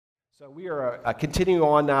So we are continuing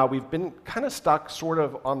on now. We've been kind of stuck sort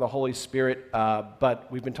of on the Holy Spirit, but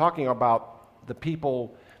we've been talking about the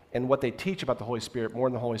people and what they teach about the Holy Spirit more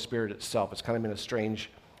than the Holy Spirit itself. It's kind of been a strange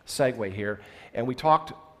segue here. And we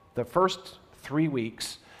talked the first 3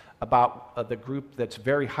 weeks about the group that's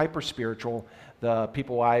very hyper-spiritual, the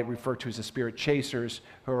people I refer to as the spirit chasers,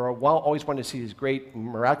 who are always wanting to see these great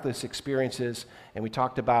miraculous experiences. And we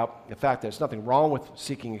talked about the fact that there's nothing wrong with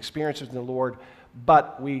seeking experiences in the Lord,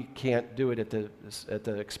 but we can't do it at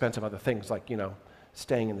the expense of other things, like,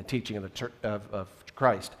 staying in the teaching of the church, of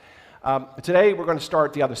Christ. Today we're going to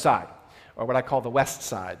start the other side, or what I call the west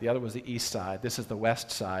side. The other was the east side. This is the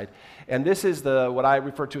west side. And this is what I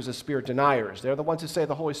refer to as the spirit deniers. They're the ones who say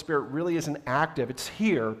the Holy Spirit really isn't active. It's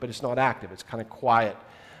here, but it's not active. It's kind of quiet.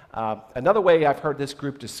 Another way I've heard this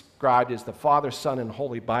group described is the Father, Son, and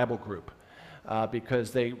Holy Bible group.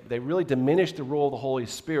 Because they really diminish the role of the Holy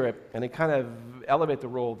Spirit, and they kind of elevate the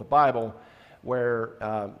role of the Bible, where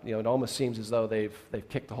it almost seems as though they've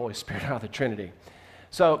kicked the Holy Spirit out of the Trinity.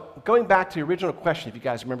 So going back to the original question, if you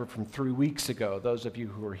guys remember from 3 weeks ago, those of you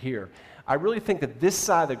who are here, I really think that this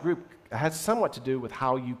side of the group has somewhat to do with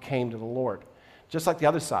how you came to the Lord, just like the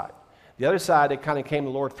other side. The other side, they kind of came to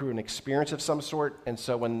the Lord through an experience of some sort, and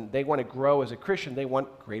so when they want to grow as a Christian, they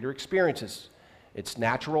want greater experiences. It's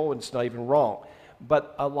natural and it's not even wrong.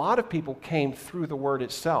 But a lot of people came through the Word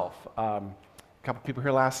itself. A couple people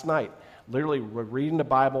here last night literally were reading the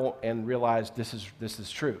Bible and realized this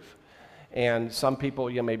is truth. And some people,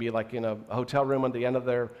 maybe like in a hotel room at the end of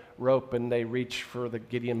their rope, and they reach for the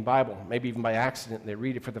Gideon Bible, maybe even by accident, and they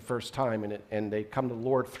read it for the first time, and they come to the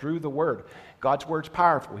Lord through the Word. God's Word's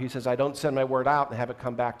powerful. He says, I don't send my Word out and have it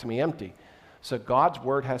come back to me empty. So God's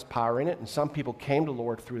Word has power in it, and some people came to the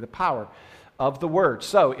Lord through the power of the Word.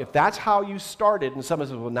 So if that's how you started, and someone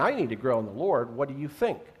says, well, now you need to grow in the Lord, what do you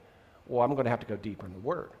think? Well, I'm going to have to go deeper in the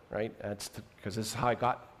Word, right? That's because this is how I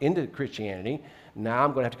got into Christianity. Now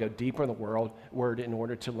I'm going to have to go deeper in the Word in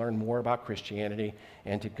order to learn more about Christianity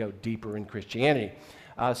and to go deeper in Christianity.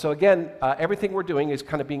 So again, everything we're doing is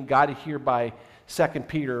kind of being guided here by 2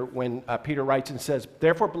 Peter when Peter writes and says,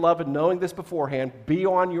 therefore, beloved, knowing this beforehand, be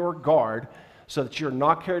on your guard so that you're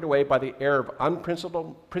not carried away by the error of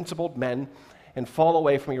unprincipled men and fall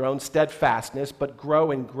away from your own steadfastness, but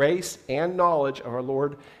grow in grace and knowledge of our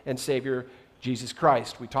Lord and Savior, Jesus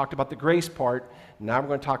Christ. We talked about the grace part. Now we're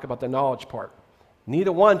going to talk about the knowledge part.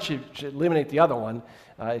 Neither one should eliminate the other one.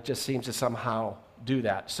 It just seems to somehow do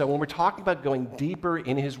that. So when we're talking about going deeper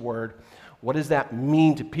in His Word, what does that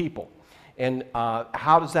mean to people? And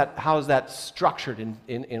how is that structured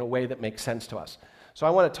in a way that makes sense to us? So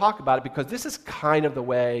I want to talk about it because this is kind of the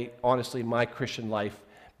way, honestly, my Christian life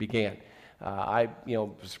began. I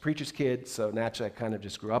was a preacher's kid, so naturally I kind of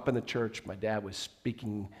just grew up in the church. My dad was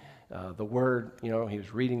speaking the Word, he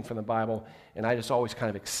was reading from the Bible, and I just always kind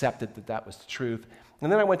of accepted that was the truth.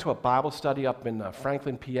 And then I went to a Bible study up in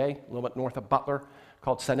Franklin, PA, a little bit north of Butler,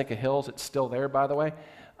 called Seneca Hills. It's still there, by the way.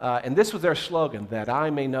 And this was their slogan, that I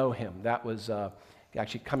may know Him. That was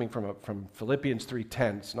actually coming from Philippians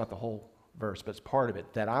 3:10. It's not the whole verse, but it's part of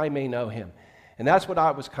it, that I may know Him. And that's what I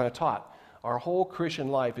was kind of taught. Our whole Christian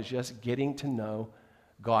life is just getting to know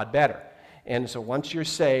God better. And so once you're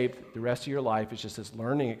saved, the rest of your life is just this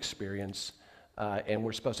learning experience, and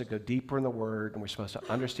we're supposed to go deeper in the Word, and we're supposed to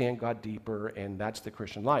understand God deeper, and that's the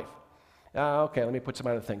Christian life. Okay, let me put some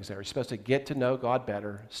other things there. We're supposed to get to know God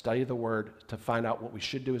better, study the Word to find out what we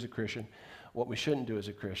should do as a Christian, what we shouldn't do as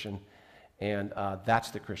a Christian, and that's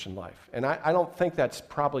the Christian life. And I don't think that's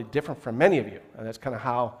probably different from many of you. And that's kind of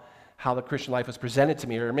how the Christian life was presented to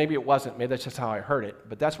me, or maybe it wasn't. Maybe that's just how I heard it.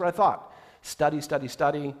 But that's what I thought. Study, study,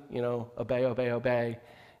 study, obey, obey, obey,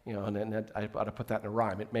 and then I ought to put that in a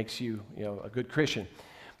rhyme. It makes you, a good Christian.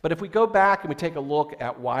 But if we go back and we take a look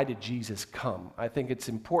at why did Jesus come, I think it's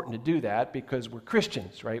important to do that because we're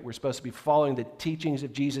Christians, right? We're supposed to be following the teachings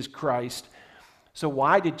of Jesus Christ. So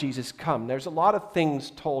why did Jesus come? There's a lot of things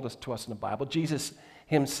told to us in the Bible. Jesus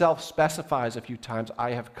Himself specifies a few times,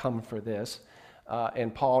 I have come for this.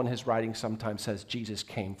 And Paul in his writing sometimes says Jesus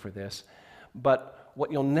came for this. But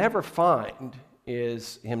what you'll never find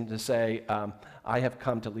is Him to say, I have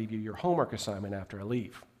come to leave you your homework assignment after I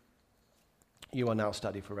leave. You will now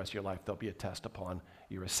study for the rest of your life. There'll be a test upon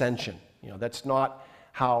your ascension. That's not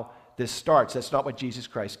how this starts. That's not what Jesus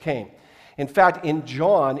Christ came. In fact, in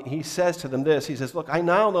John, He says to them this. He says, look, I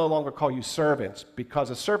now no longer call you servants because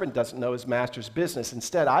a servant doesn't know his master's business.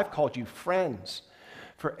 Instead, I've called you friends.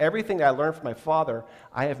 For everything I learned from my Father,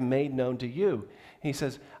 I have made known to you. He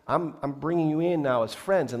says, I'm bringing you in now as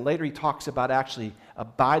friends. And later he talks about actually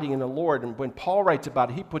abiding in the Lord. And when Paul writes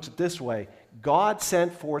about it, he puts it this way, God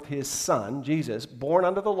sent forth his Son, Jesus, born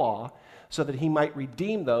under the law, so that he might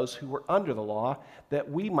redeem those who were under the law, that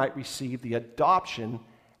we might receive the adoption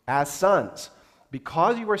as sons.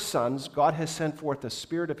 Because you are sons, God has sent forth the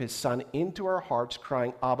Spirit of his Son into our hearts,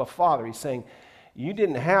 crying, Abba, Father. He's saying, you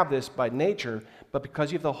didn't have this by nature, but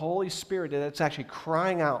because you have the Holy Spirit, it's actually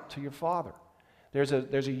crying out to your Father. There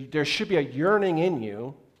should be a yearning in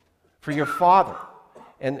you for your Father.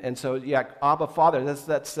 And so, yeah, Abba, Father,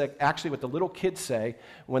 that's like actually what the little kids say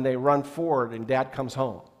when they run forward and Dad comes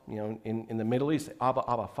home. You know, in the Middle East, Abba,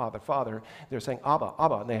 Abba, Father, Father. They're saying, Abba,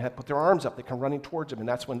 Abba, and they put their arms up. They come running towards him, and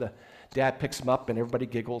that's when the dad picks them up, and everybody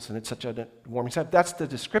giggles, and it's such a warming sight. That's the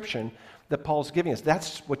description that Paul's giving us.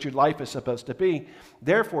 That's what your life is supposed to be.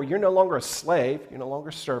 Therefore, you're no longer a slave. You're no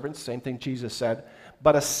longer servants. Same thing Jesus said.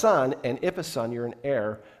 But a son, and if a son, you're an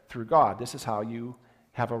heir through God. This is how you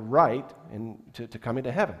have a right to come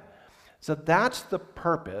into heaven. So that's the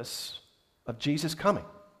purpose of Jesus coming.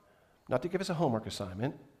 Not to give us a homework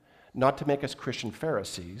assignment, not to make us Christian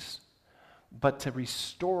Pharisees, but to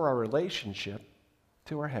restore our relationship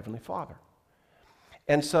to our Heavenly Father.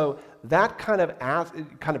 And so that kind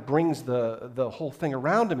of brings the whole thing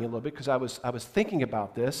around to me a little bit, because I was thinking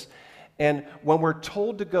about this. And when we're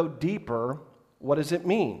told to go deeper, what does it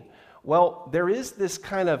mean? Well, there is this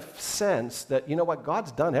kind of sense that, you know what,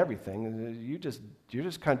 God's done everything. You're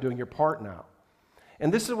just kind of doing your part now.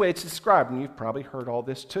 And this is the way it's described, and you've probably heard all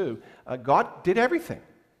this too. God did everything.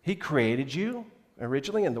 He created you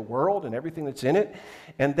originally in the world and everything that's in it.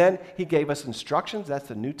 And then he gave us instructions. That's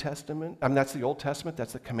the New Testament. That's the Old Testament.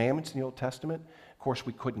 That's the commandments in the Old Testament. Of course,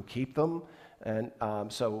 we couldn't keep them. And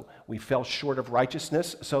so we fell short of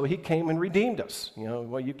righteousness. So he came and redeemed us. You know,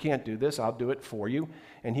 well, you can't do this. I'll do it for you.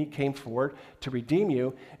 And he came forward to redeem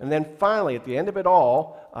you. And then finally, at the end of it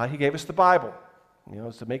all, he gave us the Bible. You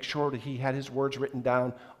know, to make sure that he had his words written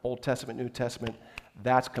down, Old Testament, New Testament.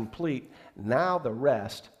 That's complete. Now the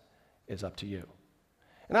rest is up to you.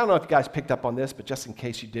 And I don't know if you guys picked up on this, but just in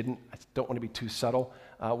case you didn't, I don't want to be too subtle.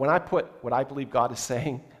 When I put what I believe God is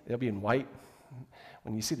saying, it'll be in white.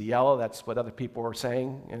 When you see the yellow, that's what other people are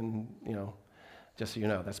saying. And, you know, just so you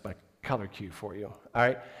know, that's my color cue for you. All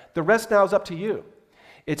right? The rest now is up to you.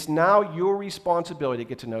 It's now your responsibility to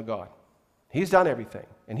get to know God. He's done everything,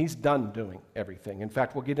 and he's done doing everything. In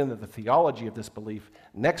fact, we'll get into the theology of this belief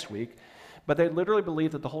next week, but they literally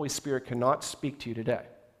believe that the Holy Spirit cannot speak to you today.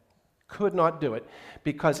 Could not do it,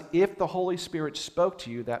 because if the Holy Spirit spoke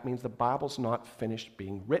to you, that means the Bible's not finished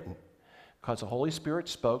being written. Because the Holy Spirit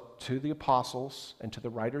spoke to the apostles and to the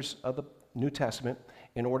writers of the New Testament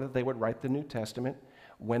in order that they would write the New Testament.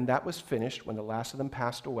 When that was finished, when the last of them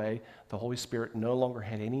passed away, the Holy Spirit no longer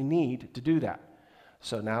had any need to do that.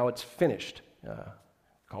 So now it's finished,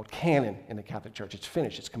 called canon in the Catholic Church. It's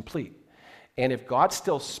finished, it's complete. And if God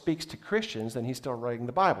still speaks to Christians, then he's still writing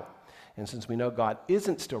the Bible. And since we know God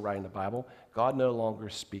isn't still writing the Bible, God no longer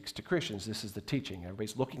speaks to Christians. This is the teaching.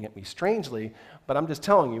 Everybody's looking at me strangely, but I'm just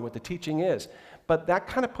telling you what the teaching is. But that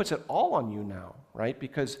kind of puts it all on you now, right?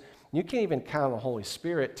 Because you can't even count on the Holy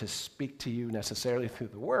Spirit to speak to you necessarily through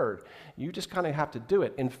the Word. You just kind of have to do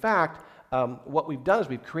it. In fact, what we've done is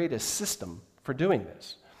we've created a system for doing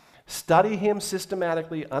this. Study him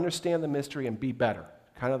systematically, understand the mystery, and be better.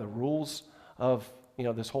 Kind of the rules of, you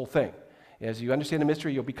know, this whole thing. As you understand the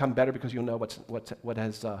mystery, you'll become better because you'll know what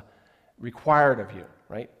has required of you,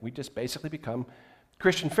 right? We just basically become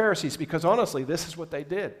Christian Pharisees because honestly, this is what they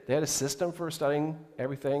did. They had a system for studying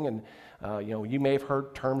everything, and you know, you may have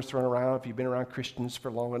heard terms thrown around if you've been around Christians for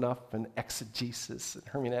long enough, and exegesis and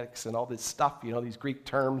hermeneutics and all this stuff, you know, these Greek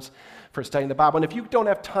terms for studying the Bible. And if you don't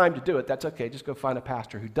have time to do it, that's okay. Just go find a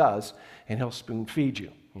pastor who does, and he'll spoon feed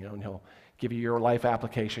you, you know, and he'll give you your life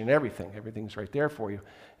application and everything. Everything's right there for you.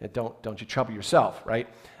 And don't you trouble yourself, right?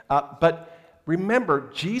 But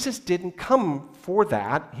remember, Jesus didn't come for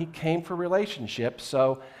that. He came for relationship.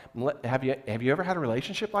 So have you ever had a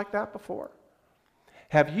relationship like that before?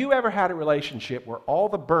 Have you ever had a relationship where all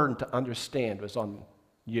the burden to understand was on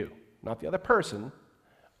you, not the other person,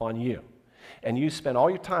 on you? And you spend all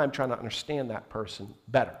your time trying to understand that person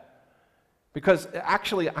better. Because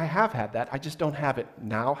actually, I have had that. I just don't have it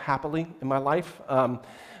now, happily, in my life. I'm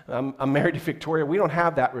married to Victoria. We don't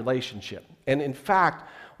have that relationship. And in fact,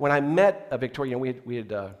 when I met Victoria, we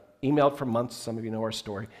had emailed for months. Some of you know our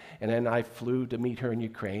story. And then I flew to meet her in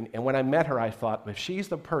Ukraine. And when I met her, I thought, if she's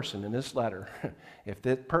the person in this letter, if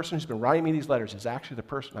the person who's been writing me these letters is actually the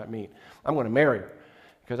person I meet, I'm going to marry her.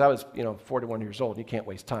 Because I was, 41 years old. You can't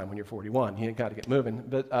waste time when you're 41. You got to get moving.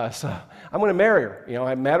 But so I'm going to marry her.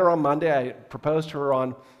 I met her on Monday. I proposed to her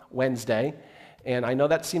on Wednesday. And I know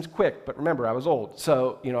that seems quick, but remember, I was old.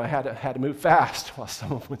 So, I had to move fast while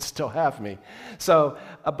someone would still have me. So,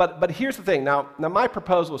 but here's the thing. Now my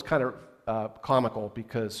proposal was kind of comical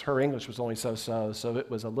because her English was only so-so. So it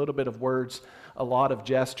was a little bit of words, a lot of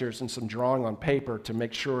gestures, and some drawing on paper to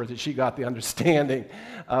make sure that she got the understanding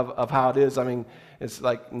of how it is. I mean, it's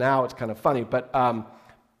like now it's kind of funny, but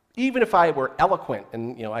even if I were eloquent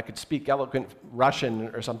and I could speak eloquent Russian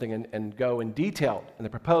or something and go in detail in the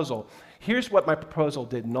proposal, here's what my proposal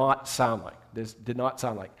did not sound like. This did not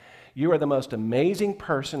sound like. You are the most amazing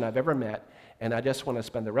person I've ever met, and I just want to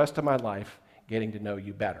spend the rest of my life getting to know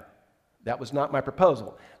you better. That was not my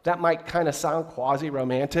proposal. That might kind of sound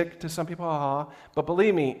quasi-romantic to some people, but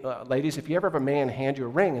believe me, ladies, if you ever have a man hand you a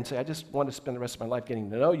ring and say, I just want to spend the rest of my life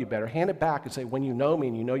getting to know you better, hand it back and say, when you know me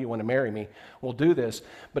and you know you want to marry me, we'll do this.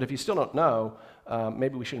 But if you still don't know,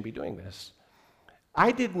 maybe we shouldn't be doing this.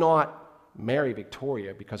 I did not marry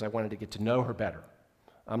Victoria because I wanted to get to know her better.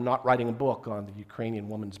 I'm not writing a book on the Ukrainian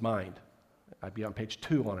woman's mind. I'd be on page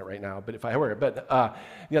 2 on it right now, but if I were. But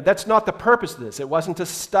that's not the purpose of this. It wasn't to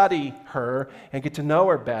study her and get to know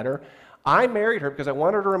her better. I married her because I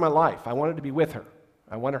wanted her in my life. I wanted to be with her.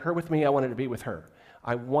 I wanted her with me. I wanted to be with her.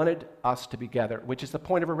 I wanted us to be together, which is the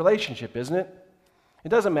point of a relationship, isn't it? It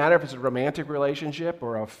doesn't matter if it's a romantic relationship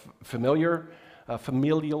or a familial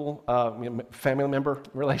family member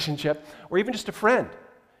relationship, or even just a friend.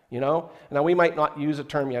 Now we might not use the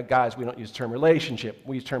term, guys, we don't use the term relationship,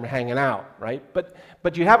 we use the term hanging out, right?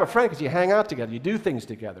 But you have a friend because you hang out together, you do things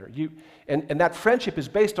together. And that friendship is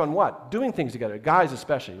based on what? Doing things together. Guys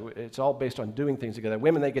especially, it's all based on doing things together.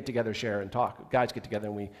 Women, they get together, share, and talk. Guys get together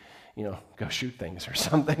and we, go shoot things or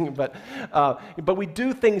something. But we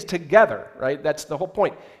do things together, right? That's the whole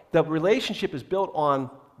point. The relationship is built on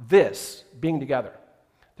this, being together.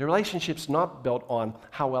 The relationship's not built on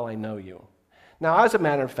how well I know you. Now, as a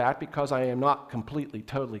matter of fact, because I am not completely,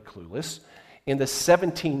 totally clueless, in the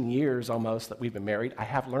 17 years almost that we've been married, I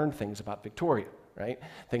have learned things about Victoria, right?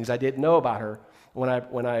 Things I didn't know about her when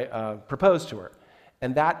I proposed to her.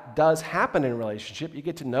 And that does happen in a relationship. You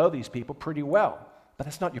get to know these people pretty well, but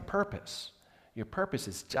that's not your purpose. Your purpose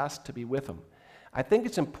is just to be with them. I think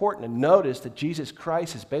it's important to notice that Jesus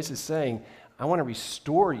Christ is basically saying, I want to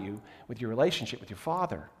restore you with your relationship with your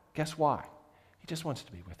Father. Guess why? He just wants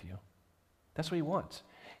to be with you. That's what he wants.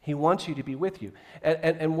 He wants you to be with you.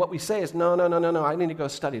 And what we say is, no, I need to go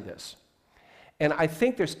study this. And I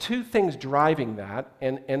think there's two things driving that,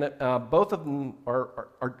 and both of them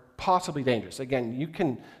are possibly dangerous. Again, you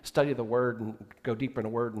can study the Word and go deeper in the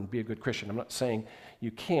Word and be a good Christian. I'm not saying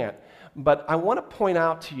you can't. But I want to point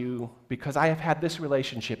out to you, because I have had this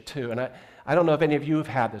relationship too, and I don't know if any of you have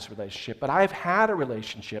had this relationship, but I've had a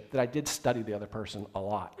relationship that I did study the other person a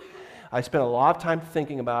lot. I spent a lot of time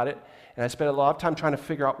thinking about it, and I spent a lot of time trying to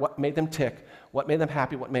figure out what made them tick, what made them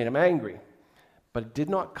happy, what made them angry. But it did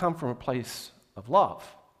not come from a place of love.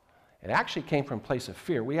 It actually came from a place of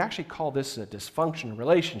fear. We actually call this a dysfunctional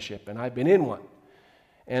relationship, and I've been in one.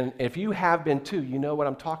 And if you have been too, you know what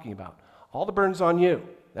I'm talking about. All the burden's on you.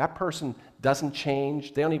 That person doesn't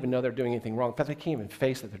change. They don't even know they're doing anything wrong. In fact, they can't even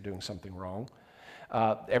face that they're doing something wrong.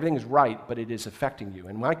 Everything is right, but it is affecting you.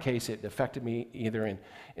 In my case, it affected me either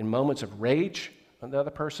in moments of rage on the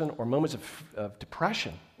other person or moments of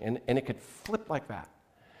depression, and it could flip like that.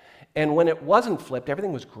 And when it wasn't flipped,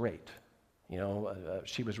 everything was great.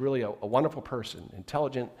 She was really a wonderful person,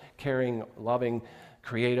 intelligent, caring, loving,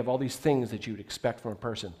 creative, all these things that you would expect from a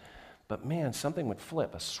person. But man, something would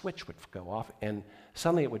flip, a switch would go off, and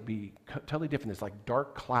suddenly it would be totally different. This like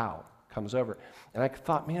dark cloud comes over. And I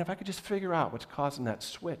thought, man, if I could just figure out what's causing that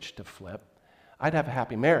switch to flip, I'd have a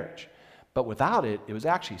happy marriage. But without it, it was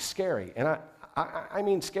actually scary. And I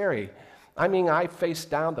mean scary. I mean, I faced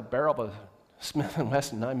down the barrel of a Smith &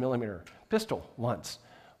 Wesson 9mm pistol once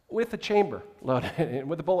with a chamber loaded,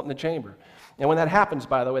 with a bullet in the chamber. And when that happens,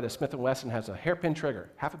 by the way, the Smith & Wesson has a hairpin trigger.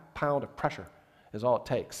 0.5 pound of pressure is all it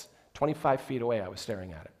takes. 25 feet away, I was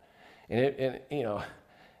staring at it. And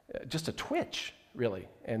just a twitch, really,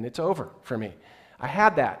 and it's over for me. I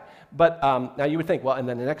had that. But now you would think, well, and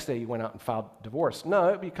then the next day you went out and filed divorce. No,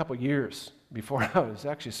 it would be a couple years before. It was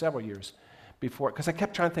actually several years before, because I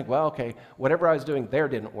kept trying to think, well, okay, whatever I was doing there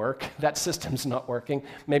didn't work. That system's not working.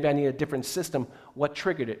 Maybe I need a different system. What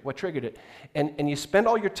triggered it? What triggered it? And you spend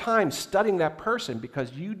all your time studying that person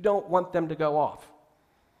because you don't want them to go off.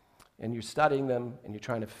 And you're studying them, and you're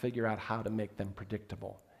trying to figure out how to make them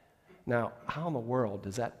predictable. Now, how in the world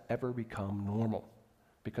does that ever become normal?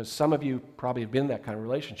 Because some of you probably have been in that kind of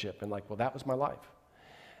relationship and like, well, that was my life.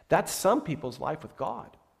 That's some people's life with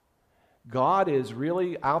God. God is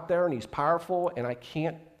really out there and he's powerful and I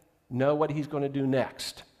can't know what he's going to do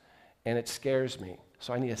next. and it scares me.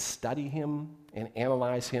 So I need to study him and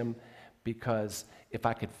analyze him, because if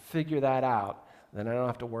I could figure that out, then I don't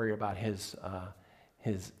have to worry about his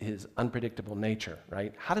unpredictable nature,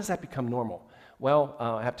 right? How does that become normal? Well,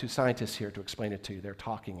 I have two scientists here to explain it to you. They're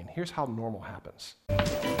talking, and here's how normal happens.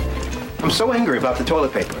 I'm so angry about the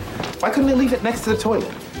toilet paper. Why couldn't they leave it next to the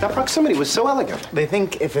toilet? That proximity was so elegant. They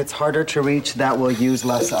think if it's harder to reach, that we'll use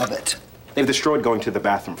less of it. They've destroyed going to the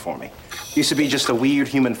bathroom for me. Used to be just a weird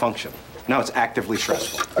human function. Now it's actively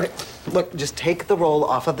stressful. Okay, look, just take the roll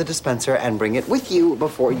off of the dispenser and bring it with you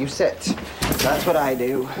before you sit. That's what I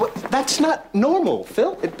do. What? That's not normal,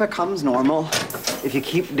 Phil. It becomes normal if you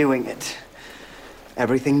keep doing it.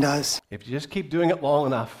 Everything does. If you just keep doing it long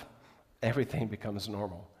enough, everything becomes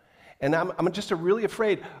normal. And I'm just really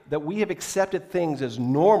afraid that we have accepted things as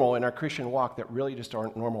normal in our Christian walk that really just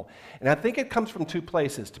aren't normal. And I think it comes from two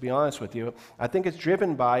places, to be honest with you. I think it's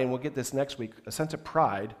driven by, and we'll get this next week, a sense of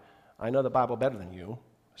pride. I know the Bible better than you,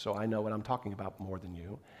 so I know what I'm talking about more than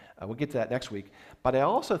you. We'll get to that next week. But I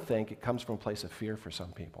also think it comes from a place of fear for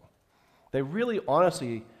some people. They really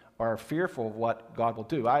honestly are fearful of what God will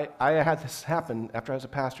do. I had this happen after I was a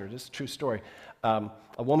pastor. This is a true story.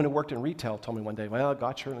 A woman who worked in retail told me one day, well,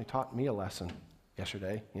 God certainly taught me a lesson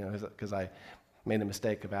yesterday, because I made the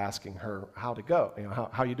mistake of asking her how to go.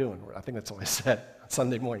 How you doing? I think that's all I said.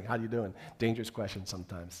 Sunday morning, how you doing? Dangerous question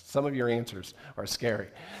sometimes. Some of your answers are scary.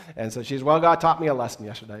 And so she's, well, God taught me a lesson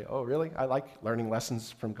yesterday. Oh, really? I like learning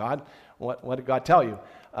lessons from God. What did God tell you?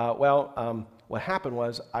 What happened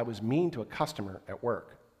was I was mean to a customer at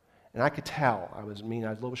work. And I could tell I was mean. I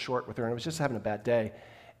was a little short with her, and I was just having a bad day.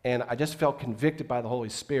 And I just felt convicted by the Holy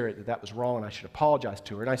Spirit that that was wrong, and I should apologize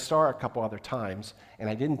to her. And I saw her a couple other times, and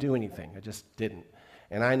I didn't do anything. I just didn't.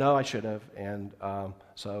 And I know I should have, and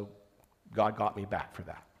so God got me back for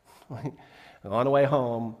that. And on the way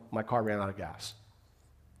home, my car ran out of gas.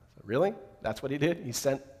 I said, really? That's what he did? He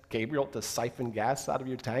sent Gabriel to siphon gas out of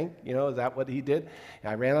your tank? Is that what he did?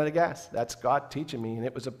 And I ran out of gas. That's God teaching me, and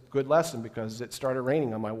it was a good lesson because it started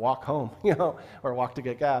raining on my walk home, or walk to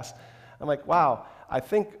get gas. I'm like, wow, I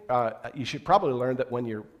think you should probably learn that when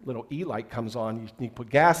your little E-light comes on, you put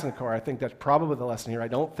gas in the car. I think that's probably the lesson here. I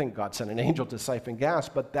don't think God sent an angel to siphon gas,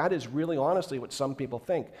 but that is really honestly what some people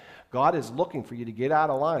think. God is looking for you to get out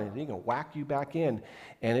of line, and He's going to whack you back in.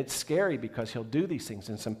 And it's scary because He'll do these things,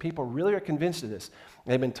 and some people really are convinced of this.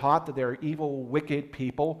 They've been taught that they're evil, wicked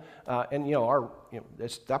people, and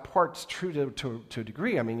that part's true to a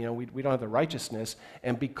degree. I mean, we don't have the righteousness,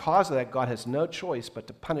 and because of that, God has no choice but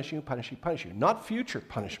to punish you, punish you, punish you. Not future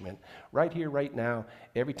punishment, right here, right now.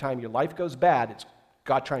 Every time your life goes bad, it's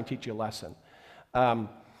God trying to teach you a lesson.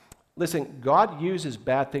 Listen, God uses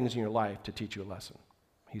bad things in your life to teach you a lesson.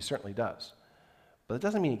 He certainly does. But it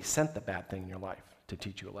doesn't mean He sent the bad thing in your life to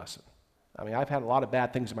teach you a lesson. I mean, I've had a lot of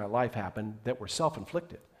bad things in my life happen that were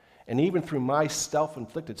self-inflicted. And even through my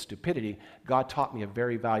self-inflicted stupidity, God taught me a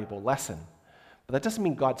very valuable lesson. But that doesn't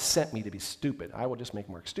mean God sent me to be stupid. I will just make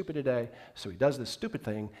Mark stupid today, so he does this stupid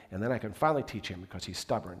thing, and then I can finally teach him because he's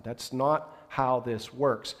stubborn. That's not how this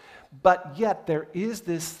works. But yet there is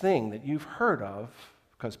this thing that you've heard of,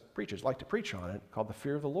 because preachers like to preach on it, called the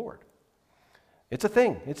fear of the Lord. It's a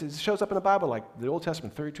thing. It shows up in the Bible like the Old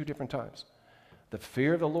Testament 32 different times. The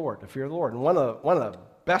fear of the Lord, the fear of the Lord. And one of the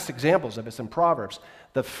best examples of it is in Proverbs.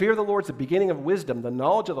 The fear of the Lord is the beginning of wisdom. The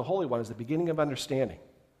knowledge of the Holy One is the beginning of understanding.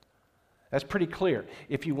 That's pretty clear.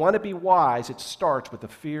 If you want to be wise, it starts with the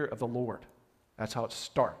fear of the Lord. That's how it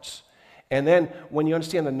starts. And then when you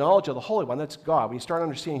understand the knowledge of the Holy One, that's God. When you start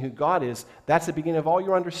understanding who God is, that's the beginning of all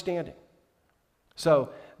your understanding. So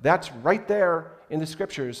that's right there in the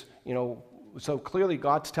Scriptures. So clearly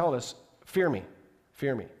God's telling us, fear me,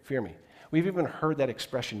 fear me, fear me. We've even heard that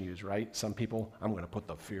expression used, right? Some people, I'm going to put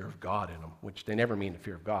the fear of God in them, which they never mean the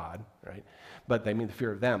fear of God, right? But they mean the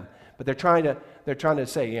fear of them. But they're trying to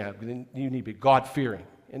say, yeah, you need to be God-fearing.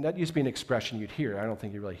 And that used to be an expression you'd hear. I don't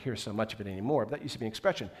think you really hear so much of it anymore, but that used to be an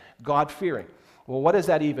expression, God-fearing. Well, what does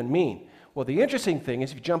that even mean? Well, the interesting thing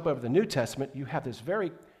is if you jump over the New Testament, you have this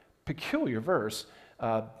very peculiar verse.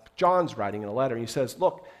 John's writing in a letter, and he says,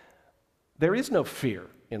 look, there is no fear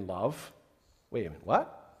in love. Wait a minute,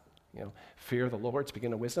 what? Fear of the Lord is the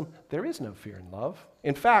beginning of wisdom. There is no fear in love.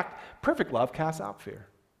 In fact, perfect love casts out fear.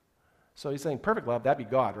 So he's saying perfect love, that'd be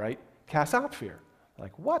God, right? Casts out fear.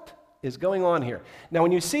 Like, what is going on here? Now,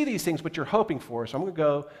 when you see these things, what you're hoping for, so I'm going to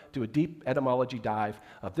go do a deep etymology dive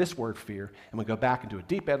of this word fear, and we'll go back and do a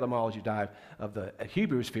deep etymology dive of the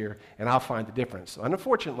Hebrews fear, and I'll find the difference. And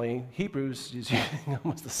unfortunately, Hebrews is using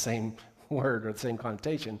almost the same word or the same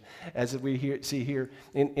connotation as we see here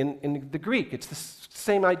in the Greek. It's the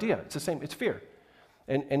same idea. It's the same. It's fear,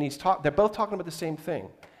 and they're both talking about the same thing.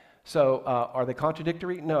 So are they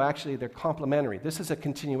contradictory? No, actually, they're complementary. This is a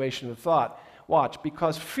continuation of the thought. Watch,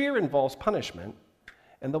 because fear involves punishment,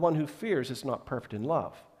 and the one who fears is not perfect in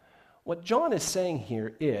love. What John is saying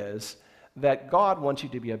here is that God wants you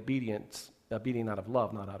to be obedient out of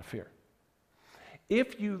love, not out of fear.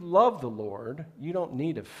 If you love the Lord, you don't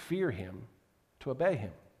need to fear him to obey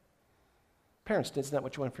him. Parents, isn't that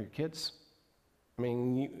what you want for your kids? I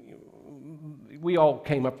mean, we all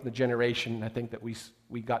came up from the generation, I think, that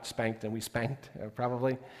we got spanked and we spanked,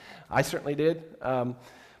 probably. I certainly did.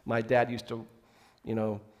 My dad used to,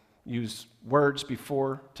 use words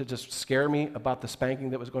before to just scare me about the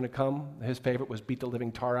spanking that was going to come. His favorite was beat the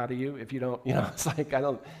living tar out of you. If you don't, it's like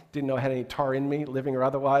didn't know I had any tar in me, living or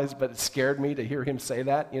otherwise, but it scared me to hear him say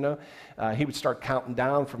that, He would start counting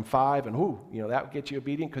down from 5 and that would get you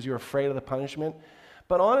obedient because you were afraid of the punishment.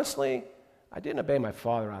 But honestly, I didn't obey my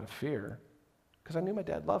father out of fear because I knew my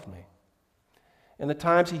dad loved me. And the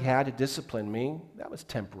times he had to discipline me, that was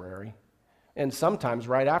temporary. And sometimes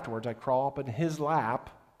right afterwards, I'd crawl up in his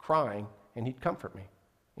lap crying, and he'd comfort me,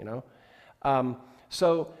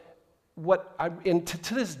 So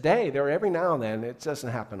to this day, there every now and then, it doesn't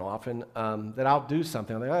happen often, that I'll do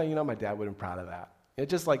something. I'm like, my dad would have been proud of that. It's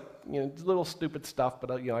just like, little stupid stuff,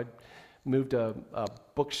 but, I moved a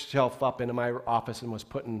bookshelf up into my office and was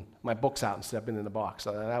putting my books out instead of being in the box.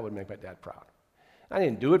 So that would make my dad proud. I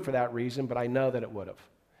didn't do it for that reason, but I know that it would have.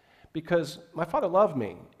 Because my father loved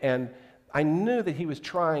me, and I knew that he was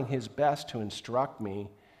trying his best to instruct me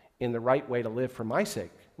in the right way to live for my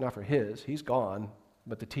sake, not for his. He's gone,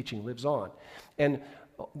 but the teaching lives on. And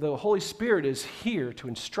the Holy Spirit is here to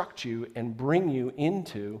instruct you and bring you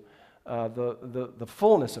into the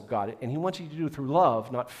fullness of God. And he wants you to do it through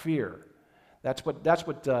love, not fear. That's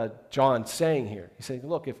what John's saying here. He's saying,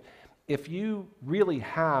 look, if you really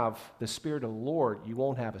have the Spirit of the Lord, you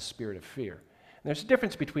won't have a spirit of fear. And there's a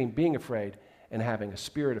difference between being afraid and having a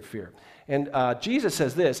spirit of fear. And Jesus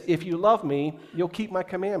says this, if you love me, you'll keep my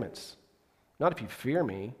commandments. Not if you fear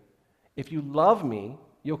me. If you love me,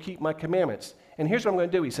 you'll keep my commandments. And here's what I'm going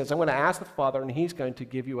to do. He says, I'm going to ask the Father, and he's going to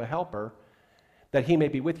give you a helper that he may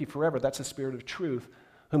be with you forever. That's the Spirit of truth,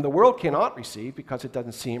 whom the world cannot receive because it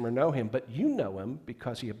doesn't see him or know him, but you know him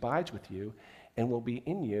because he abides with you and will be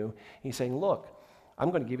in you. He's saying, look,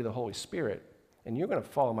 I'm going to give you the Holy Spirit, and you're going to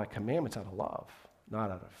follow my commandments out of love,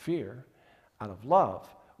 not out of fear, out of love.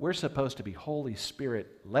 We're supposed to be Holy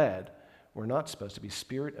Spirit-led. We're not supposed to be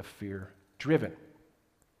spirit of fear-driven.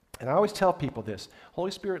 And I always tell people this,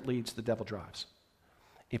 Holy Spirit leads, the devil drives.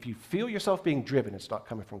 If you feel yourself being driven, it's not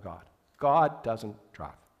coming from God. God doesn't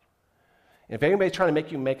drive. And if anybody's trying to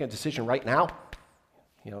make you make a decision right now,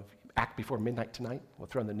 act before midnight tonight, we'll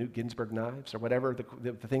throw in the Newt Ginsburg knives or whatever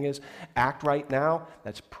the thing is, act right now,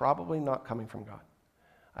 that's probably not coming from God.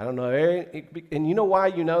 I don't know, and you know why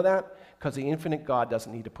you know that? Because the infinite God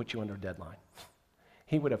doesn't need to put you under a deadline.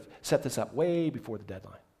 He would have set this up way before the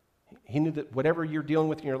deadline. He knew that whatever you're dealing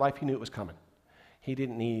with in your life, he knew it was coming. He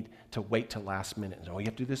didn't need to wait till last minute. You have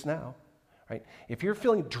to do this now. Right? If you're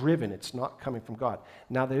feeling driven, it's not coming from God.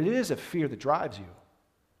 Now, there is a fear that drives you.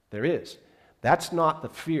 There is. That's not the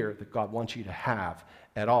fear that God wants you to have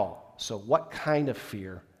at all. So what kind of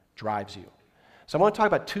fear drives you? So I want to talk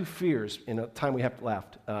about 2 fears in the time we have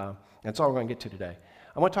left. That's all we're going to get to today.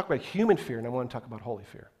 I want to talk about human fear, and I want to talk about holy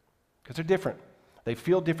fear. Because they're different. They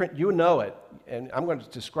feel different. You know it. And I'm going to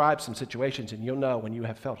describe some situations, and you'll know when you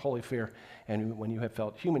have felt holy fear and when you have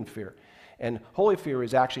felt human fear. And holy fear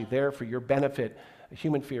is actually there for your benefit.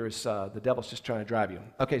 Human fear is the devil's just trying to drive you.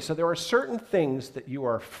 Okay, so there are certain things that you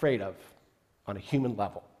are afraid of on a human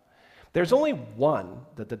level. There's only one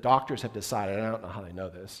that the doctors have decided, and I don't know how they know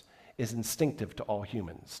this, is instinctive to all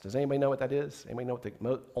humans. Does anybody know what that is? Anybody know what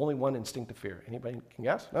the only one instinctive fear? Anybody can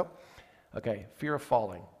guess? No? Okay, fear of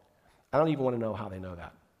falling. I don't even want to know how they know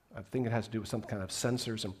that. I think it has to do with some kind of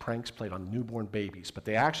sensors and pranks played on newborn babies. But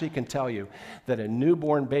they actually can tell you that a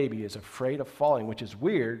newborn baby is afraid of falling, which is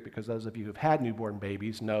weird because those of you who've had newborn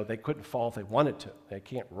babies know they couldn't fall if they wanted to. They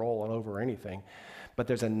can't roll over or anything. But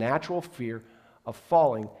there's a natural fear of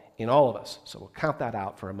falling in all of us. So we'll count that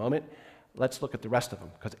out for a moment. Let's look at the rest of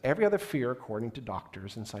them. Because every other fear, according to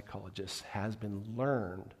doctors and psychologists, has been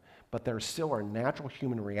learned. But there still are natural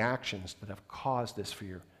human reactions that have caused this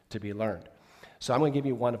fear to be learned. So I'm going to give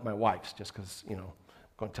you one of my wife's, just because, I'm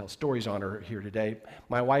going to tell stories on her here today.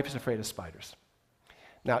 My wife is afraid of spiders.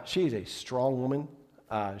 Now, she is a strong woman.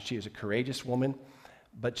 She is a courageous woman,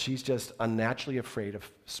 but she's just unnaturally afraid of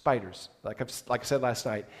spiders. Like I said last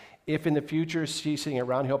night, If in the future she's sitting at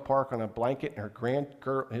Round Hill Park on a blanket and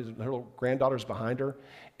her little granddaughter's behind her,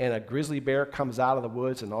 and a grizzly bear comes out of the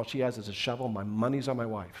woods and all she has is a shovel, my money's on my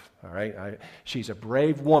wife, all right? She's a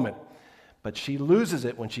brave woman, but she loses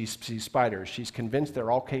it when she sees spiders. She's convinced they're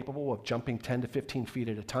all capable of jumping 10 to 15 feet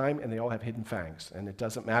at a time, and they all have hidden fangs. And it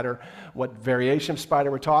doesn't matter what variation of spider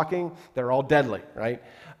we're talking, they're all deadly, right?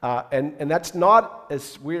 And that's not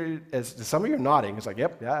as weird as some of you are nodding. It's like,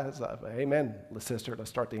 yep, yeah, amen, sister. Let's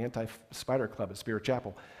start the anti-spider club at Spirit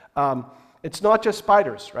Chapel. It's not just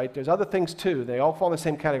spiders, right? There's other things too. They all fall in the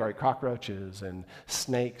same category, cockroaches and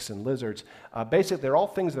snakes and lizards. Basically, they're all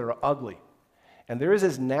things that are ugly. And there is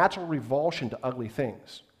this natural revulsion to ugly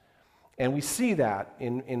things. And we see that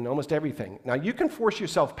in almost everything. Now, you can force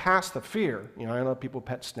yourself past the fear. You know, I know people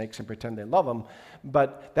pet snakes and pretend they love them,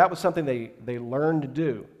 but that was something they learned to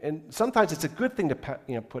do. And sometimes it's a good thing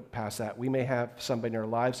to put past that. We may have somebody in our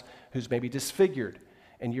lives who's maybe disfigured,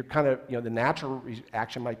 and you're kind of, the natural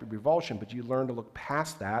reaction might be revulsion, but you learn to look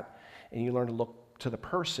past that, and you learn to look to the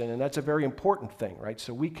person, and that's a very important thing, right?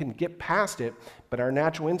 So we can get past it, but our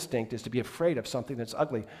natural instinct is to be afraid of something that's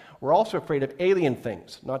ugly. We're also afraid of alien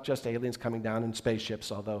things, not just aliens coming down in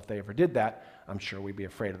spaceships, although if they ever did that, I'm sure we'd be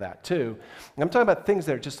afraid of that too. And I'm talking about things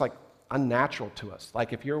that are just like unnatural to us.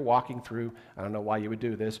 Like if you're walking through, I don't know why you would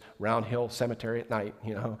do this, Round Hill Cemetery at night,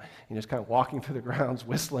 you're just kind of walking through the grounds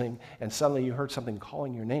whistling, and suddenly you heard something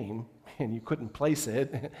calling your name, and you couldn't place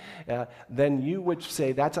it, then you would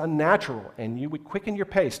say that's unnatural, and you would quicken your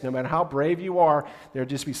pace. No matter how brave you are, there'd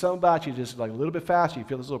just be something about you just like a little bit faster. You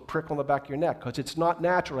feel this little prickle in the back of your neck, because it's not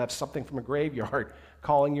natural to have something from a graveyard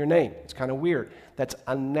calling your name. It's kind of weird. That's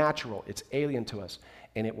unnatural. It's alien to us,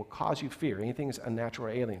 and it will cause you fear. Anything is unnatural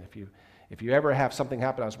or alien. If you ever have something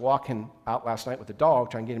happen, I was walking out last night with the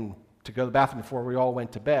dog, trying to get him to go to the bathroom before we all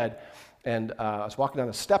went to bed, and I was walking down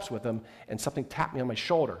the steps with him, and something tapped me on my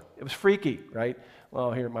shoulder. It was freaky, right?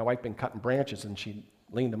 Well, here, my wife been cutting branches, and she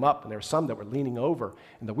leaned them up, and there were some that were leaning over.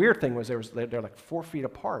 And the weird thing was they're like 4 feet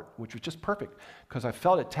apart, which was just perfect, because I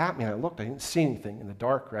felt it tap me, and I looked, I didn't see anything in the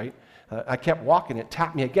dark, right? I kept walking, it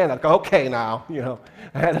tapped me again. I'd go, okay now,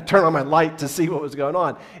 I had to turn on my light to see what was going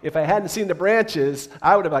on. If I hadn't seen the branches,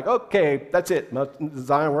 I would have been like, okay, that's it,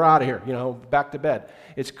 Zion, we're out of here, back to bed.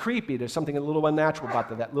 It's creepy. There's something a little unnatural about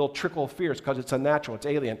that little trickle of fear. It's because it's unnatural, it's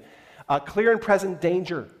alien. Clear and present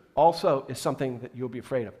danger also is something that you'll be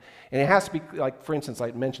afraid of. And it has to be, like, for instance,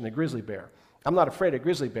 I mentioned the grizzly bear. I'm not afraid of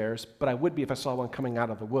grizzly bears, but I would be if I saw one coming out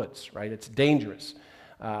of the woods, right? It's dangerous.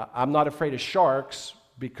 I'm not afraid of sharks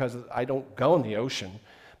because I don't go in the ocean.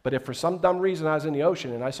 But if for some dumb reason I was in the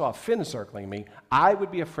ocean and I saw a fin circling me, I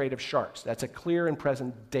would be afraid of sharks. That's a clear and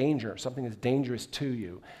present danger, something that's dangerous to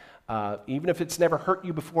you. Even if it's never hurt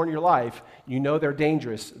you before in your life, they're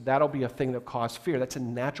dangerous. That'll be a thing that causes fear. That's a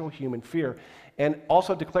natural human fear. And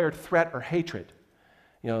also declared threat or hatred.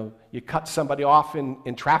 You cut somebody off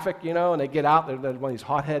in traffic, and they get out, they're one of these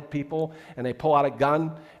hothead people, and they pull out a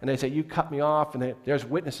gun, and they say, you cut me off, and there's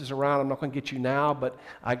witnesses around, I'm not going to get you now, but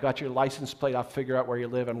I got your license plate, I'll figure out where you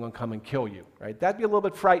live, I'm going to come and kill you, right? That'd be a little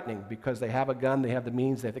bit frightening, because they have a gun, they have the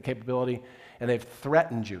means, they have the capability, and they've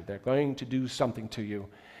threatened you. They're going to do something to you,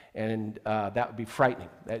 and that would be frightening.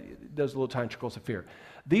 Those little tiny trickles of fear.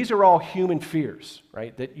 These are all human fears,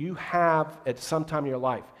 right, that you have at some time in your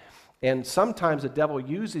life. And sometimes the devil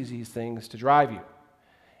uses these things to drive you.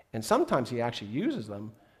 And sometimes he actually uses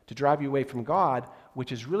them to drive you away from God,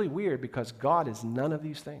 which is really weird because God is none of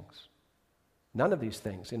these things. None of these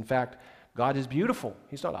things. In fact, God is beautiful.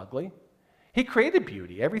 He's not ugly. He created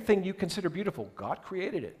beauty. Everything you consider beautiful, God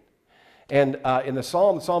created it. And in the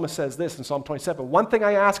psalmist says this in Psalm 27, one thing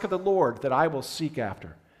I ask of the Lord that I will seek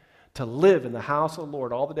after, to live in the house of the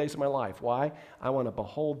Lord all the days of my life. Why? I want to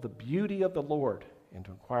behold the beauty of the Lord and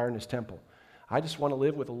to inquire in his temple. I just want to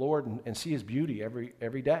live with the Lord and see his beauty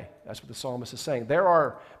every day. That's what the psalmist is saying. There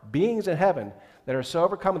are beings in heaven that are so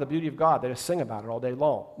overcome with the beauty of God, they just sing about it all day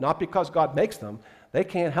long. Not because God makes them. They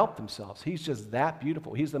can't help themselves. He's just that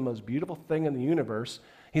beautiful. He's the most beautiful thing in the universe.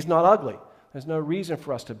 He's not ugly. There's no reason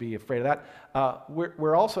for us to be afraid of that.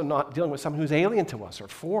 We're also not dealing with someone who's alien to us or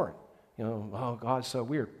foreign. Oh, God's so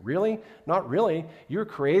weird. Really? Not really. You're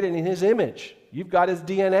created in his image. You've got his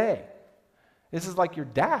DNA. This is like your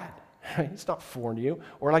dad. It's not foreign to you.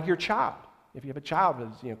 Or like your child. If you have a child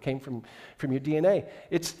that came from your DNA,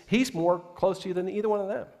 he's more close to you than either one of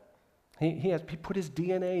them. He put his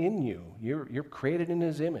DNA in you. You're created in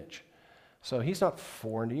his image. So he's not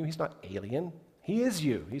foreign to you. He's not alien. He is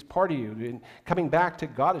you. He's part of you. And coming back to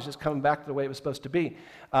God is just coming back to the way it was supposed to be.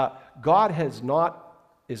 God is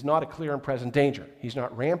not a clear and present danger. He's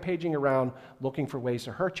not rampaging around looking for ways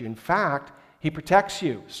to hurt you. In fact, he protects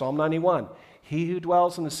you. Psalm 91. He who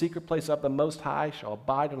dwells in the secret place of the Most High shall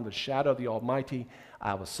abide under the shadow of the Almighty.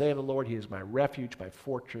 I will say of the Lord, he is my refuge, my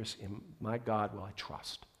fortress, in my God will I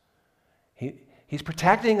trust. He's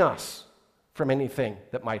protecting us from anything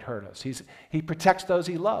that might hurt us. He protects those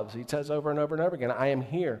he loves. He says over and over and over again, I am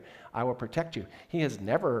here. I will protect you. He has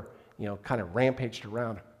never, kind of rampaged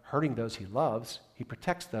around hurting those he loves. He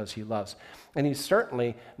protects those he loves. And he's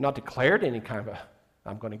certainly not declared any kind of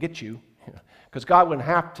I'm going to get you. Because God wouldn't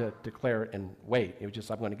have to declare it and wait. It was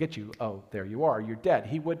just, I'm going to get you. Oh, there you are. You're dead.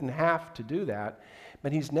 He wouldn't have to do that.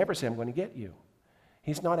 But he's never said, I'm going to get you.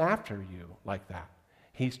 He's not after you like that.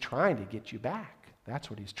 He's trying to get you back.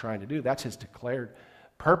 That's what he's trying to do. That's his declared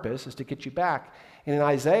purpose, is to get you back. And in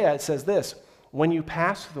Isaiah, it says this, when you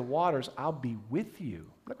pass through the waters, I'll be with you.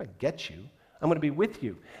 I'm not going to get you. I'm going to be with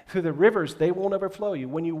you. Through the rivers, they won't overflow you.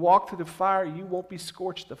 When you walk through the fire, you won't be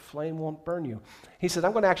scorched. The flame won't burn you. He said,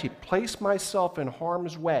 I'm going to actually place myself in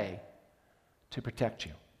harm's way to protect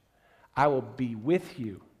you. I will be with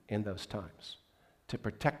you in those times to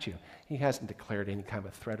protect you. He hasn't declared any kind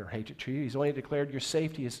of threat or hatred to you. He's only declared your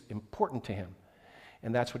safety is important to him.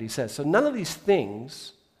 And that's what he says. So none of these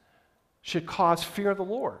things should cause fear of the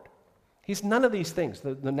Lord. He's none of these things.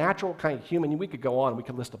 The natural kind of human, we could go on, we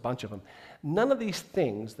could list a bunch of them. None of these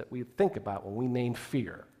things that we think about when we name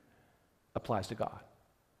fear applies to God.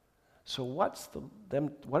 So what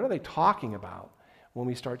are they talking about when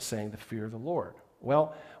we start saying the fear of the Lord?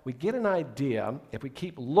 Well, we get an idea if we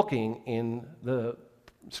keep looking in the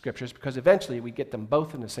scriptures, because eventually we get them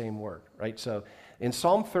both in the same word, right? So in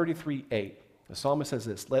Psalm 33:8, the psalmist says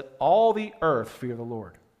this, let all the earth fear the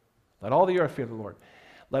Lord. Let all the earth fear the Lord.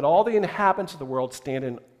 Let all the inhabitants of the world stand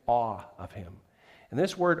in awe of him. And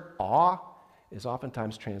this word awe is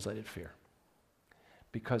oftentimes translated fear,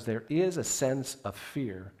 because there is a sense of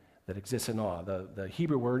fear that exists in awe. The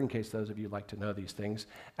Hebrew word, in case those of you like to know these things,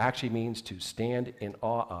 actually means to stand in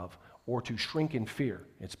awe of or to shrink in fear.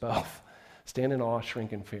 It's both. Stand in awe,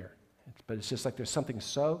 shrink in fear. But it's just like there's something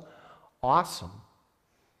so awesome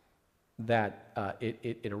that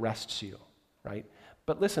it arrests you, right?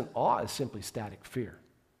 But listen, awe is simply static fear.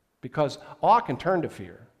 Because awe can turn to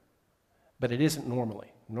fear, but it isn't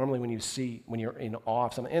normally. Normally when you're in awe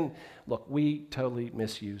of something, and look, we totally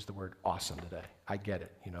misuse the word awesome today. I get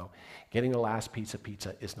it, Getting the last piece of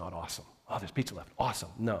pizza is not awesome. Oh, there's pizza left. Awesome.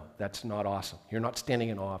 No, that's not awesome. You're not standing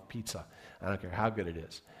in awe of pizza. I don't care how good it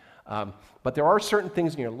is. But there are certain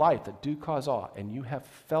things in your life that do cause awe, and you have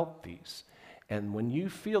felt these. And when you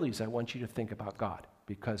feel these, I want you to think about God,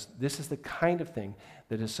 because this is the kind of thing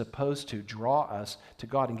that is supposed to draw us to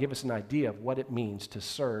God and give us an idea of what it means to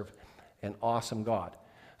serve an awesome God.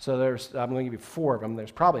 So I'm going to give you 4 of them.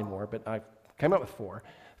 There's probably more, but I came up with 4.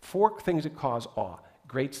 4 things that cause awe.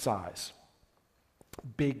 Great size.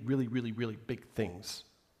 Big, really, really, really big things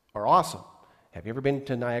are awesome. Have you ever been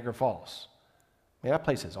to Niagara Falls? Man, that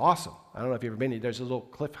place is awesome. I don't know if you've ever been. There's a little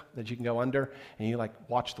cliff that you can go under, and you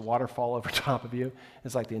watch the water fall over top of you.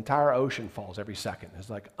 It's like the entire ocean falls every second. It's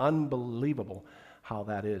like unbelievable how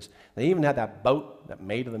that is. They even had that boat, that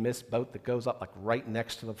Made of the Mist boat that goes up right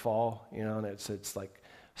next to the fall, and it's like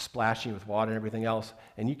splashing with water and everything else,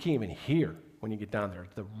 and you can't even hear when you get down there.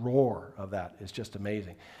 The roar of that is just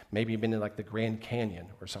amazing. Maybe you've been in the Grand Canyon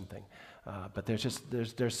or something, but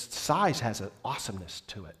there's size has an awesomeness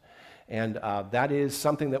to it. And that is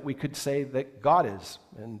something that we could say that God is,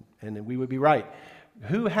 and we would be right.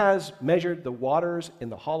 Who has measured the waters in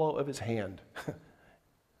the hollow of his hand?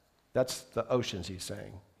 That's the oceans he's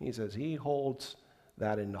saying. He says he holds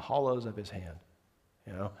that in the hollows of his hand.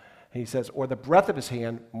 He says, or the breadth of his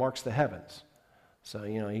hand marks the heavens. So,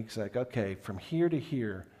 he's like, okay, from here to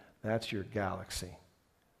here, that's your galaxy.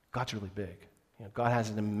 God's really big. God has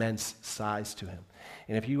an immense size to him.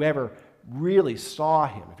 And if you ever really saw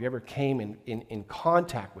him, if you ever came in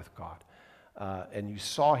contact with God, and you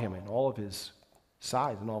saw him in all of his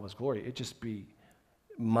size and all of his glory, it'd just be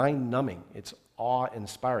mind-numbing. It's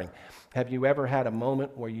awe-inspiring. Have you ever had a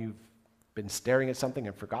moment where you've been staring at something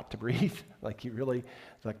and forgot to breathe?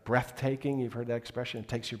 It's breathtaking. You've heard that expression, it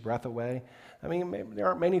takes your breath away. I mean, there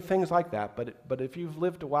aren't many things like that, but if you've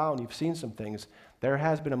lived a while and you've seen some things, there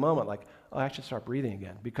has been a moment I should start breathing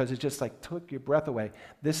again, because it just took your breath away.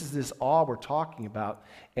 This is this awe we're talking about,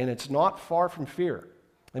 and it's not far from fear.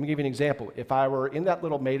 Let me give you an example. If I were in that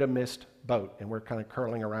little Made of Mist boat, and we're kind of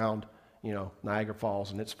curling around, Niagara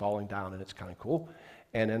Falls, and it's falling down, and it's kind of cool,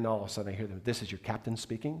 and then all of a sudden I hear this is your captain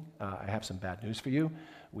speaking. I have some bad news for you.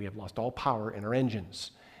 We have lost all power in our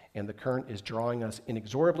engines, and the current is drawing us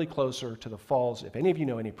inexorably closer to the falls. If any of you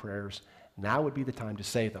know any prayers, now would be the time to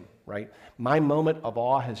save them, right? My moment of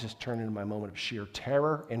awe has just turned into my moment of sheer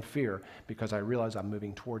terror and fear because I realize I'm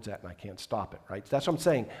moving towards that and I can't stop it, right? That's what I'm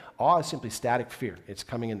saying. Awe is simply static fear. It's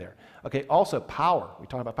coming in there. Okay, also power. We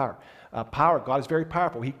talk about power. Power, God is very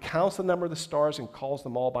powerful. He counts the number of the stars and calls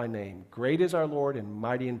them all by name. Great is our Lord and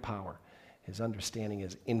mighty in power. His understanding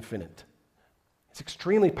is infinite. It's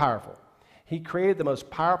extremely powerful. He created the most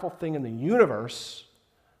powerful thing in the universe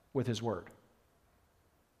with his word.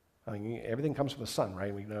 I mean, everything comes from the sun,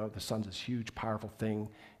 right? We know the sun's this huge, powerful thing.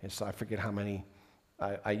 It's, I forget how many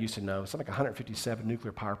I used to know. Something like 157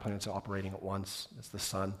 nuclear power plants operating at once. It's the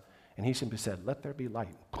sun. And he simply said, let there be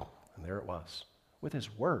light. And there it was. With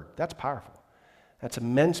his word. That's powerful. That's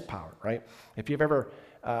immense power, right? If you've ever,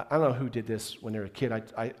 I don't know who did this when they were a kid.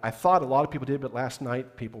 I thought a lot of people did, but last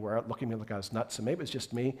night people were out looking at me like I was nuts. So maybe it's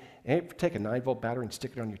just me. And take a 9-volt battery and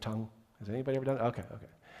stick it on your tongue. Has anybody ever done it? Okay.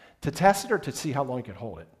 To test it or to see how long you could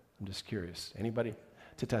hold it? I'm just curious. Anybody?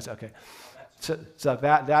 To test it? Okay. So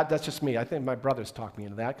that's just me. I think my brothers talked me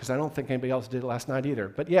into that because I don't think anybody else did it last night either.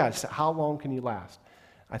 But yeah, how long can you last?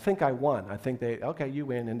 I think I won. I think you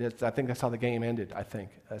win, and I think that's how the game ended, I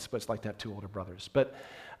think. That's what it's like to have 2 older brothers. But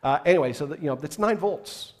anyway, so it's 9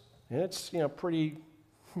 volts. And it's, pretty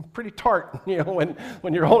tart,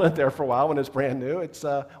 when you're holding it there for a while when it's brand new. It's,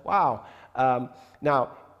 wow.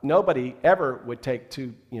 Now, nobody ever would take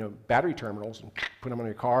 2, battery terminals and put them on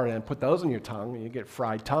your car and then put those on your tongue, and you get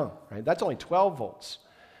fried tongue, right? That's only 12 volts.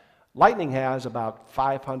 Lightning has about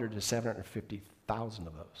 500 to 750,000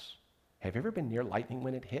 of those. Have you ever been near lightning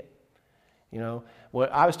when it hit?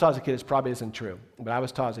 What I was taught as a kid, this probably isn't true, but I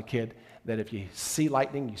was taught as a kid that if you see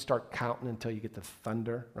lightning, you start counting until you get the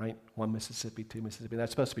thunder, right? 1 Mississippi, 2 Mississippi.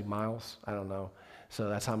 That's supposed to be miles. I don't know. So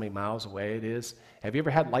that's how many miles away it is. Have you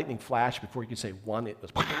ever had lightning flash before you could say 1? It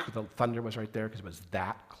was the thunder was right there because it was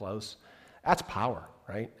that close. That's power,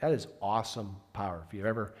 right? That is awesome power. If you've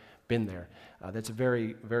ever been there, that's a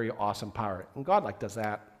very, very awesome power. And God does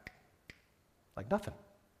that like nothing.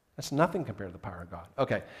 That's nothing compared to the power of God.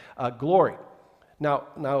 Okay, glory. Now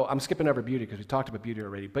I'm skipping over beauty because we talked about beauty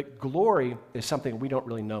already, but glory is something we don't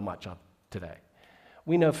really know much of today.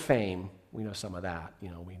 We know fame. We know some of that.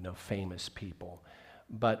 We know famous people.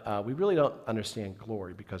 But we really don't understand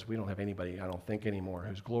glory because we don't have anybody, I don't think, anymore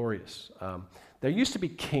who's glorious. There used to be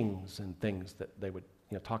kings and things that they would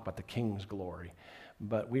talk about the king's glory,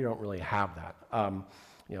 but we don't really have that.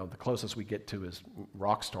 The closest we get to is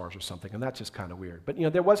rock stars or something, and that's just kind of weird. But,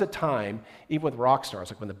 there was a time, even with rock stars,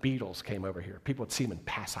 like when the Beatles came over here, people would see them and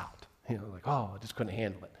pass out. I just couldn't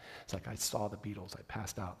handle it. It's like I saw the Beatles, I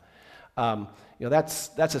passed out.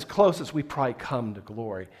 That's as close as we probably come to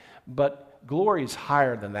glory. But glory is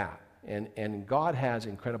higher than that. And God has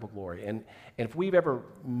incredible glory. And if we've ever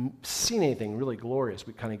seen anything really glorious,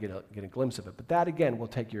 we kind of get a glimpse of it. But that, again, will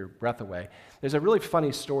take your breath away. There's a really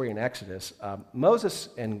funny story in Exodus. Moses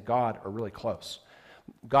and God are really close.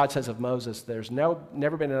 God says of Moses, there's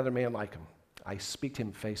never been another man like him. I speak to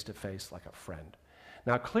him face to face like a friend.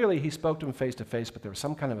 Now, clearly, he spoke to him face to face, but there was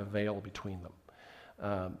some kind of a veil between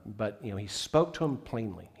them. But he spoke to him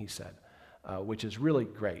plainly, he said. Which is really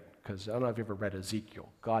great, because I don't know if you've ever read Ezekiel.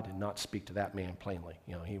 God did not speak to that man plainly.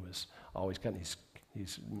 He was always kind of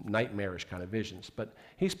these nightmarish kind of visions. But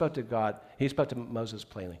he spoke to God, he spoke to Moses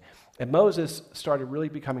plainly. And Moses started really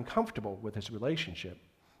becoming comfortable with his relationship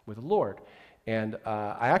with the Lord. And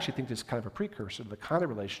I actually think this is kind of a precursor to the kind of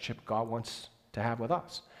relationship God wants to have with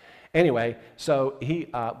us. Anyway, so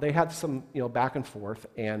they had some back and forth,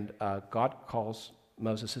 and God calls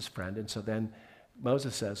Moses his friend, and so then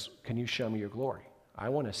Moses says, can you show me your glory? I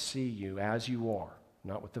want to see you as you are,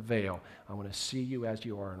 not with the veil. I want to see you as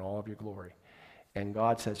you are in all of your glory. And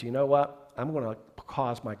God says, you know what? I'm going to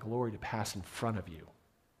cause my glory to pass in front of you.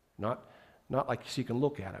 Not like so you can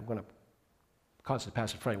look at it. I'm going to cause it to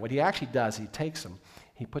pass in front of you. What he actually does, he takes him,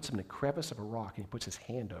 he puts him in the crevice of a rock, and he puts his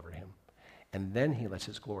hand over him. And then he lets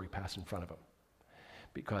his glory pass in front of him.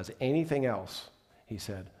 Because anything else, he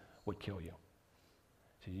said, would kill you.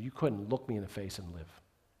 So you couldn't look me in the face and live.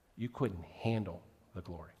 You couldn't handle the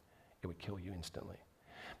glory. It would kill you instantly.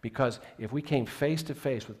 Because if we came face to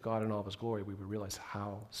face with God in all of his glory, we would realize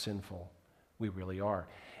how sinful we really are.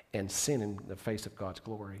 And sin in the face of God's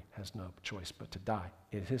glory has no choice but to die.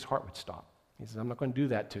 His heart would stop. He says, I'm not going to do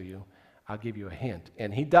that to you. I'll give you a hint.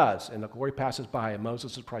 And he does. And the glory passes by, and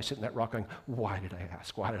Moses is probably sitting in that rock going, why did I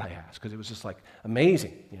ask? Why did I ask? Because it was just like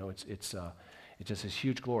amazing. It's just this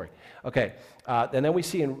huge glory. Okay, and then we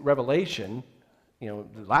see in Revelation, the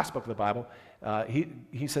last book of the Bible,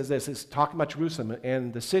 he says this, is talking about Jerusalem,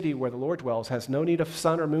 and the city where the Lord dwells has no need of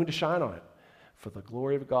sun or moon to shine on it, for the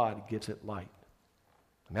glory of God gives it light.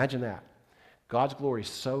 Imagine that. God's glory is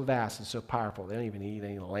so vast and so powerful, they don't even need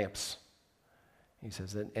any lamps. He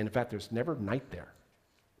says that, and in fact, there's never night there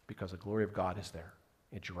because the glory of God is there.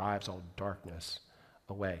 It drives all darkness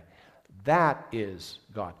away. That is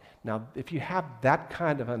God. Now, if you have that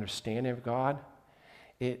kind of understanding of God,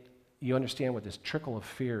 you understand what this trickle of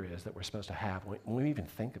fear is that we're supposed to have when we even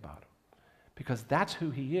think about him. Because that's who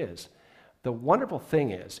he is. The wonderful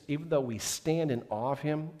thing is, even though we stand in awe of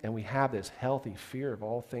him and we have this healthy fear of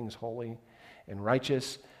all things holy and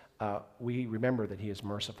righteous, we remember that he is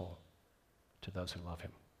merciful to those who love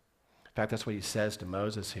him. In fact, that's what he says to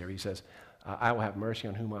Moses here. He says, I will have mercy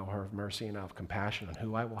on whom I will have mercy, and I will have compassion on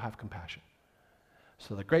whom I will have compassion.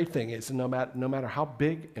 So the great thing is, no matter how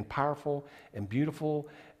big and powerful and beautiful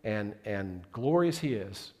and glorious he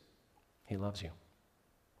is, he loves you.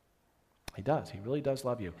 He does. He really does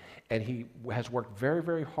love you. And he has worked very,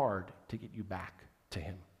 very hard to get you back to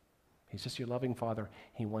him. He's just your loving Father.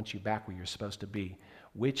 He wants you back where you're supposed to be,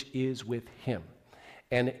 which is with him.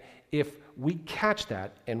 And if we catch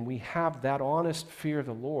that and we have that honest fear of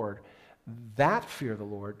the Lord, that fear of the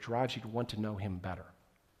Lord drives you to want to know him better.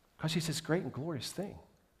 Because he's this great and glorious thing,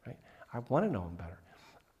 right? I want to know him better.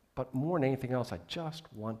 But more than anything else, I just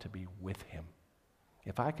want to be with him.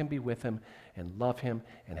 If I can be with him and love him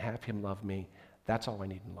and have him love me, that's all I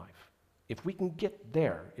need in life. If we can get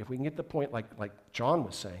there, if we can get the point like John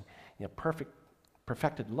was saying,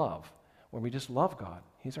 perfected love, where we just love God.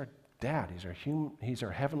 He's our dad. He's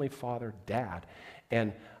our heavenly Father, dad.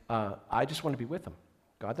 And I just want to be with him.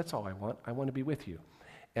 God, that's all I want. I want to be with you.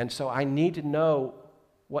 And so I need to know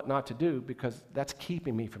what not to do because that's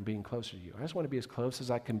keeping me from being closer to you. I just want to be as close as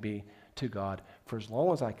I can be to God for as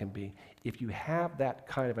long as I can be. If you have that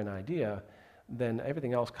kind of an idea, then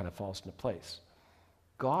everything else kind of falls into place.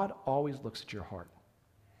 God always looks at your heart.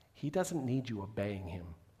 He doesn't need you obeying him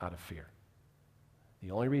out of fear.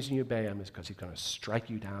 The only reason you obey him is because he's going to strike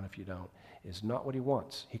you down if you don't. Is not what he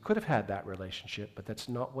wants. He could have had that relationship, but that's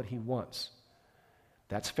not what he wants.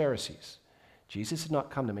 That's Pharisees. Jesus did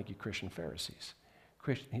not come to make you Christian Pharisees.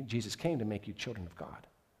 Jesus came to make you children of God.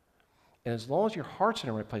 And as long as your heart's in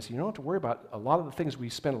the right place, you don't have to worry about a lot of the things we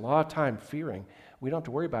spend a lot of time fearing. We don't have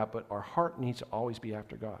to worry about, but our heart needs to always be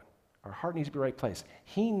after God. Our heart needs to be in the right place.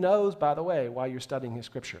 He knows, by the way, while you're studying his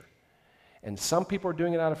scripture. And some people are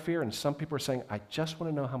doing it out of fear, and some people are saying, I just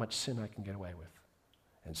want to know how much sin I can get away with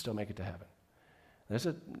and still make it to heaven. There's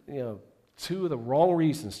two of the wrong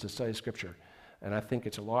reasons to study scripture, and I think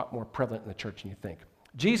it's a lot more prevalent in the church than you think.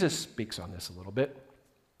 Jesus speaks on this a little bit,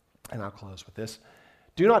 and I'll close with this.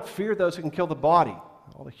 Do not fear those who can kill the body,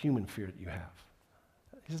 all the human fear that you have.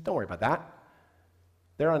 He says, don't worry about that.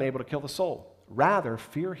 They're unable to kill the soul. Rather,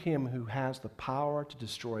 fear him who has the power to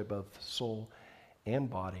destroy both soul and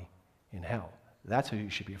body in hell. That's who you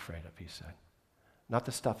should be afraid of, he said. Not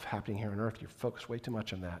the stuff happening here on earth. You're focused way too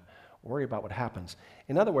much on that. Worry about what happens.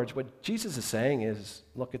 In other words, what Jesus is saying is,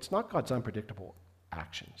 look, it's not God's unpredictable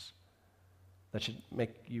actions that should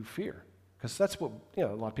make you fear. Because that's what, a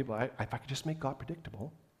lot of people, if I could just make God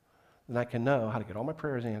predictable, then I can know how to get all my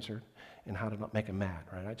prayers answered and how to not make him mad,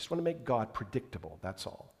 right? I just want to make God predictable, that's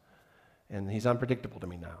all. And he's unpredictable to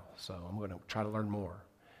me now, so I'm going to try to learn more.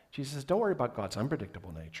 Jesus says, don't worry about God's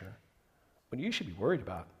unpredictable nature. What you should be worried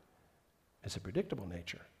about is the predictable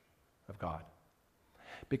nature of God.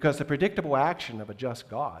 Because the predictable action of a just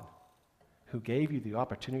God who gave you the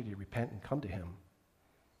opportunity to repent and come to him,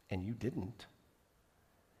 and you didn't,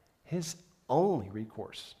 his only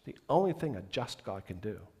recourse, the only thing a just God can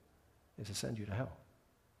do is to send you to hell.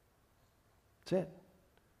 That's it.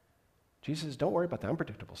 Jesus says, don't worry about the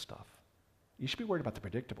unpredictable stuff. You should be worried about the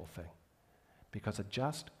predictable thing. Because a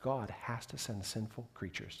just God has to send sinful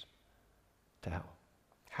creatures to hell.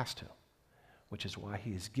 Has to. Which is why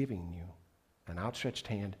he is giving you an outstretched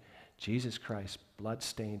hand, Jesus Christ's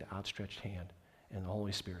blood-stained outstretched hand, and the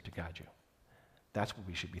Holy Spirit to guide you. That's what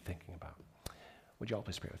we should be thinking about. Would you all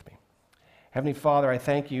please pray with me? Heavenly Father, I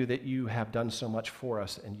thank you that you have done so much for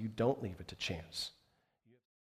us and you don't leave it to chance.